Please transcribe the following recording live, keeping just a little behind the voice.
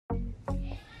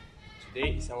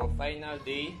Today is our final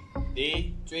day,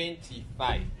 day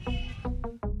 25.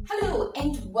 Hello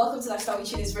and welcome to Lifestyle with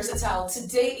Euniceversatile.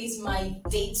 Today is my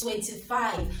day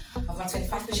 25 of my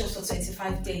 25 push-ups for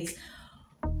 25 days.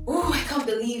 Oh, I can't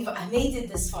believe I made it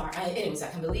this far. Anyways, I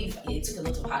can believe it took a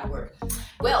lot of hard work.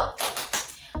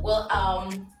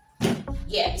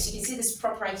 Yeah, as you can see this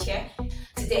prop right here,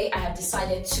 today I have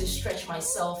decided to stretch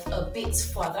myself a bit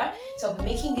further. So I'm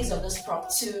making use of this prop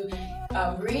to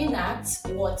reenact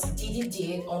what Didi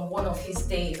did on one of his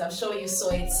days. I'm sure you saw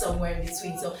it somewhere in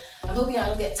between, so I'm hoping I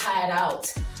don't get tired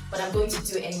out, but I'm going to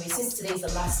do it anyway since today is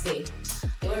the last day.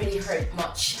 It won't really hurt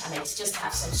much, and I just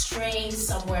have some strains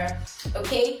somewhere,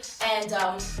 okay? And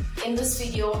in this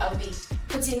video, I'll be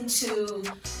putting to,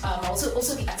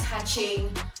 also be attaching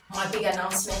my big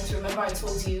announcement. Remember I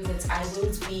told you that I will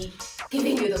be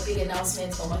giving you the big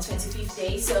announcement on my 25th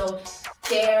day, so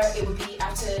there it will be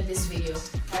after this video,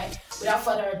 right? Without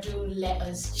further ado, let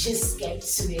us just get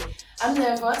to it. I'm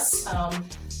nervous. I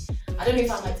don't know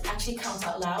if I might actually count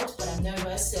out loud, but I'm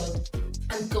nervous, so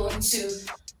I'm going to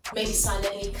maybe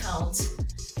silently count.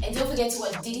 And don't forget to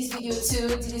watch Didi's video too.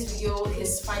 Didi's video,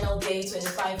 his final day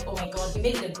 25. Oh my god, he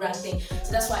made it a grand thing.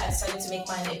 So that's why I decided to make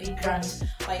mine a bit grand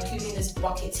by including this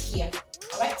bucket here.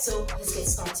 Alright, so let's get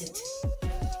started.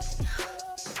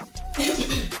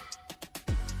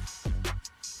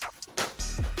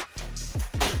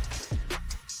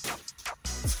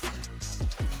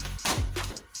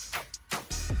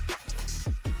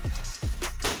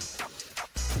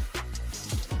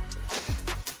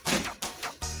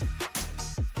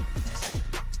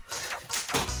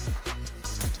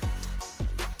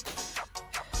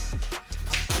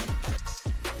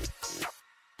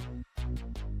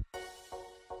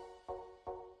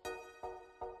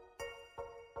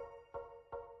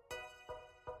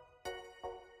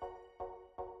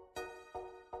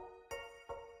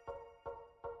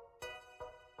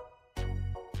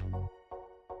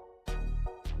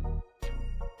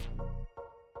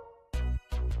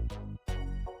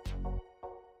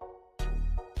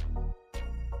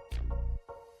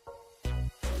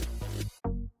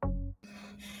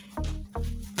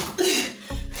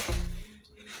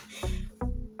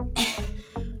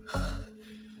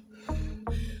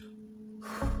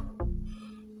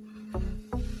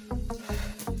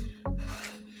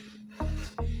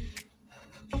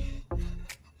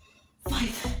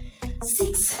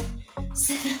 Six,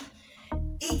 7,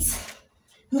 8,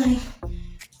 9, 10.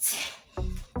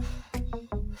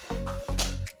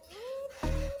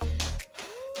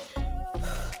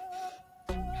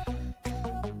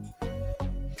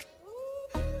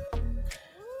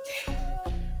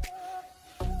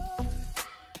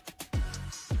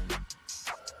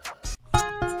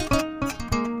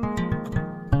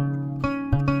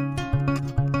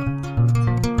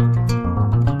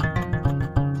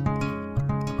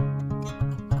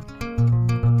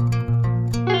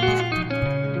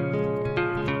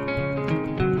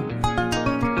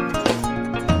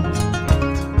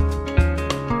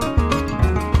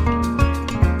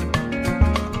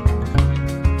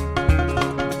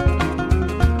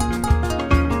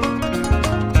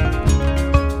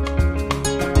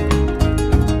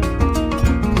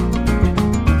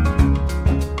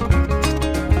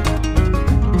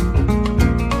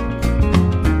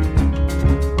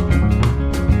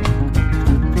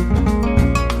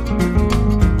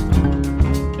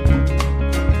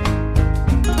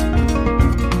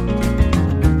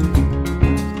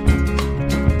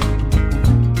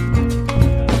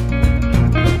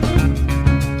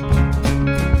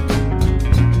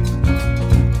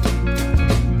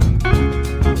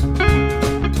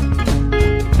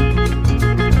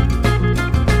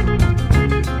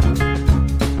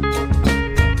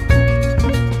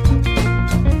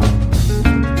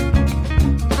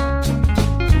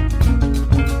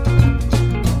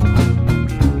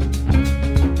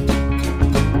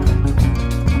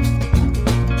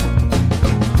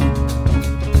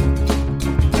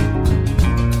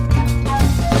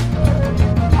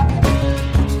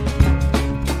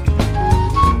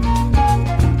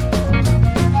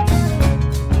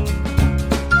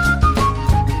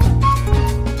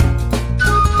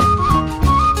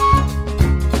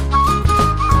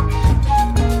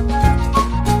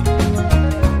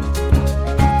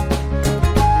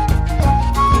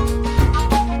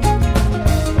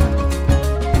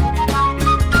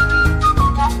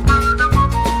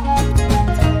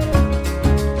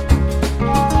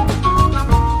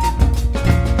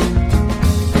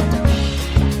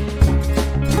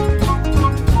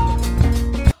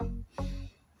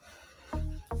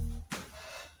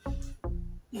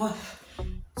 One,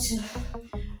 two,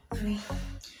 three,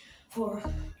 4,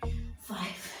 5,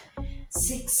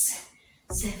 6,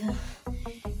 7,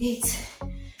 8,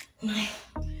 9,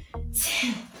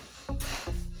 10.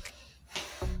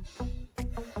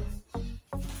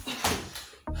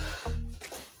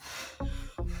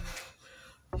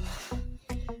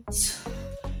 Two,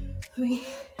 3,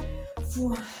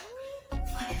 4, 5,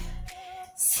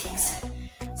 6,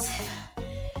 7,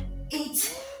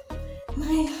 8,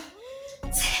 9,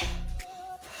 10.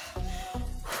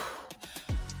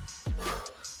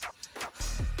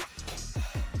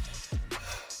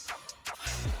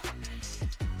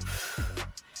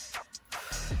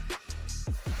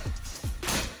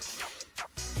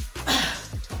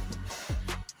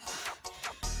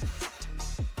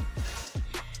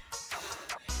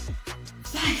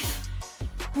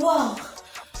 Wow.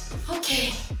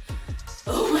 Okay.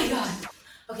 Oh my god.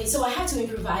 Okay, so I had to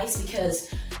improvise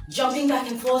because jumping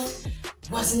back and forth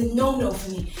was a no-no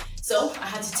for me. So I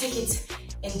had to take it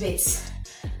in bits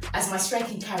as my strength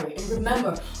can carry. And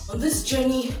remember, on this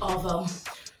journey of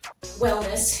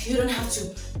wellness, you don't have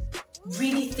to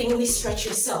really thinly stretch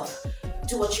yourself.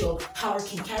 Do what your power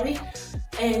can carry,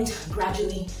 and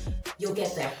gradually you'll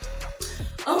get there.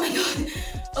 Oh my god.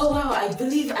 Oh wow, I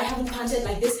believe I haven't panted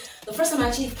like this. The first time I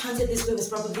actually panted this way was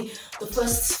probably the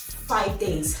first 5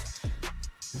 days.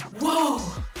 Whoa!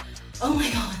 Oh my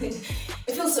god, it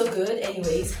feels so good.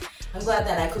 Anyways, I'm glad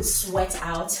that I could sweat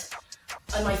out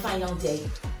on my final day.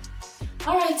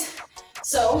 Alright,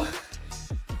 so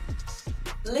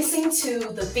listen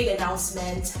to the big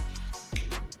announcement.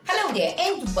 Hello there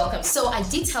and welcome. So I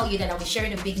did tell you that I'll be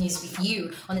sharing the big news with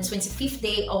you on the 25th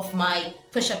day of my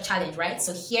push-up challenge, right?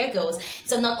 So here goes.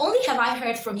 So not only have I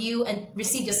heard from you and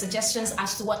received your suggestions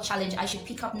as to what challenge I should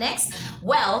pick up next,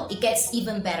 well, it gets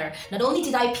even better. Not only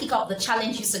did I pick up the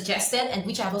challenge you suggested, and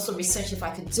which I've also researched if I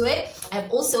could do it, I've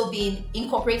also been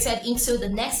incorporated into the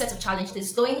next set of challenges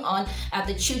that's going on at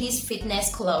the Chudi's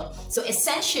Fitness Club. So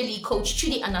essentially, Coach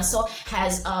Chudi and Anaso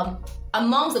has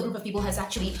among the group of people has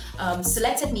actually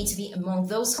selected me to be among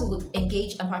those who would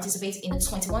engage and participate in the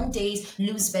 21 days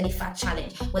lose belly fat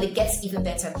challenge. Well, it gets even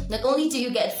better. Not only do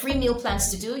you get free meal plans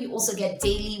to do, you also get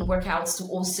daily workouts to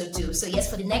also do. So yes,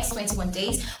 for the next 21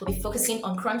 days, we'll be focusing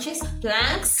on crunches,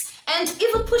 planks, and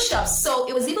even push-ups. So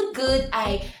it was even good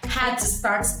I had to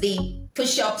start the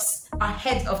push-ups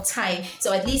ahead of time,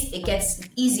 so at least it gets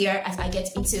easier as I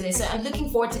get into this. So I'm looking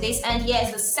forward to this. And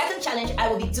yes, the second challenge I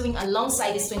will be doing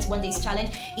alongside this 21 days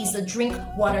challenge is the drink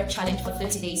water challenge for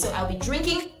 30 days. So I'll be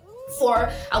drinking 4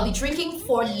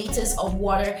 liters of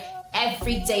water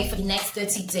every day for the next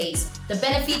 30 days. The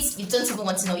benefits, you don't even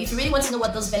want to know. If you really want to know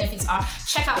what those benefits are,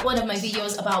 check out one of my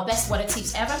videos about best water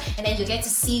tips ever, and then you'll get to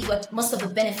see what most of the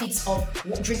benefits of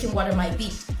drinking water might be.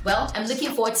 Well, I'm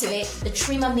looking forward to it. The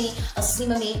trimmer me, a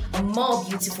slimmer me, a more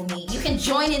beautiful me. You can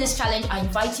join in this challenge. I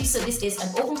invite you. So this is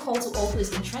an open call to all who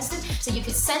is interested. So you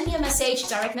could send me a message,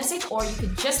 direct message, or you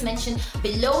could just mention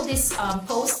below this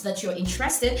post that you're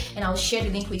interested, and I'll share the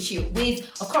link with you, with,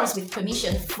 of course, with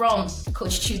permission from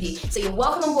Coach Chudi. So you're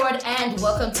welcome on board and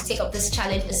welcome to take up this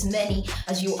challenge, as many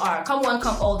as you are. Come one,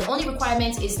 come all. The only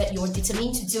requirement is that you're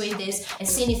determined to doing this and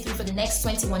seeing it through for the next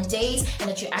 21 days, and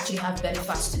that you actually have belly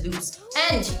fats to lose.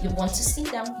 And you want to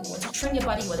slim down, you want to trim your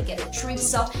body, you want to get a true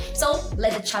yourself. So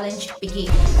let the challenge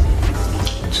begin.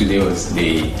 Today was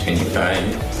day 25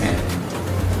 and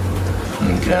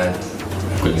I'm glad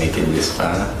I could make it this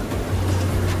far.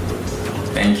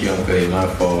 Thank you, Uncle Emma,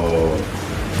 for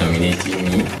nominating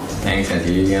me. Thanks,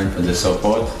 Auntie Lillian, for the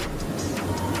support.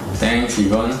 Thanks,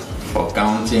 Yvonne, for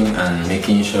counting and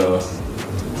making sure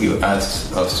you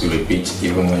asked us to repeat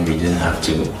even when we didn't have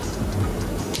to.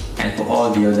 And for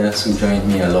all the others who joined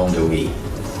me along the way,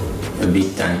 a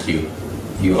big thank you.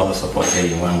 You all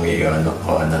supported in one way or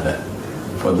another.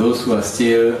 For those who are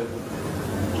still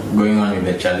going on with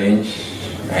the challenge,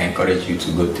 I encourage you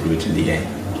to go through to the end.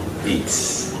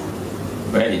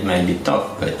 It might be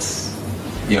tough, but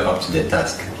you're up to the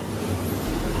task.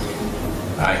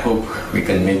 I hope we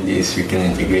can make this, we can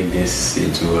integrate this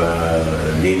into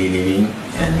daily living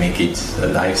and make it a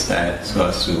lifestyle so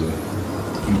as to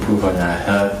improve on our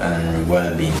health and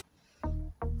well-being.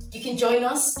 You can join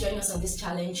us on this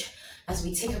challenge as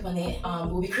we take up on it.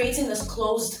 We'll be creating this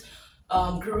closed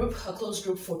group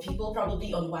for people,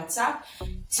 probably on WhatsApp,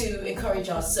 to encourage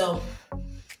us. So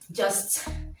just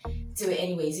do it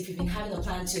anyways. If you've been having a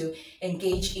plan to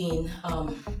engage in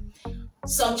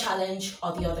some challenge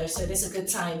or the other, so this is a good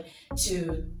time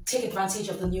to take advantage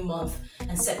of the new month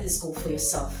and set this goal for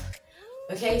yourself.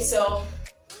 Okay, so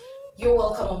you're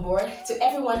welcome on board. To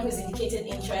everyone who's indicated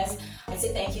interest, I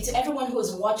say thank you. To everyone who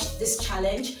has watched this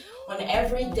challenge on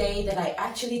every day that I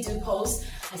actually do post,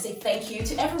 I say thank you.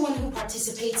 To everyone who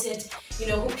participated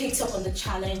who picked up on the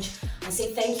challenge. I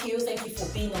say thank you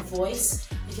for being a voice,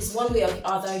 because one way or the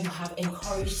other you have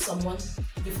encouraged someone,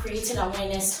 you've created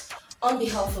awareness on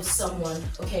behalf of someone,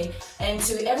 okay? And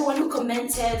to everyone who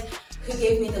commented, who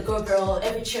gave me the go girl,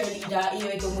 every cheerleader,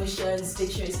 EO Emotions,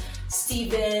 pictures,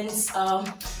 Stevens,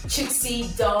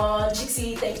 Chixie, Dawn,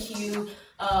 Chixie, thank you.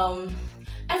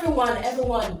 Everyone,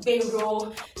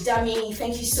 Benro, Dami,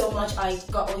 thank you so much. I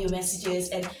got all your messages,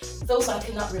 and those I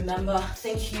cannot remember,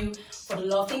 thank you for the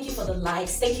love, thank you for the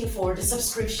likes, thank you for the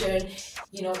subscription.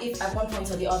 If at one point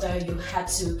or the other you had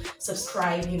to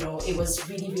subscribe, it was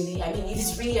really, I mean, it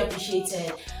is really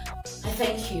appreciated. I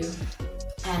thank you,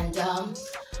 and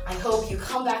I hope you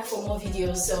come back for more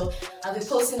videos. So I'll be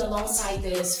posting alongside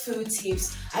this food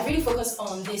tips. I really focus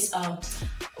on this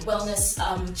wellness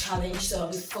challenge, so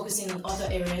I'll be focusing on other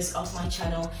areas of my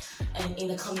channel and in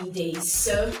the coming days.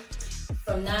 So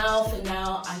for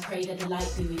now, I pray that the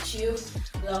light be with you.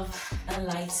 Love and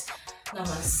light.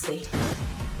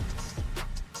 Namaste.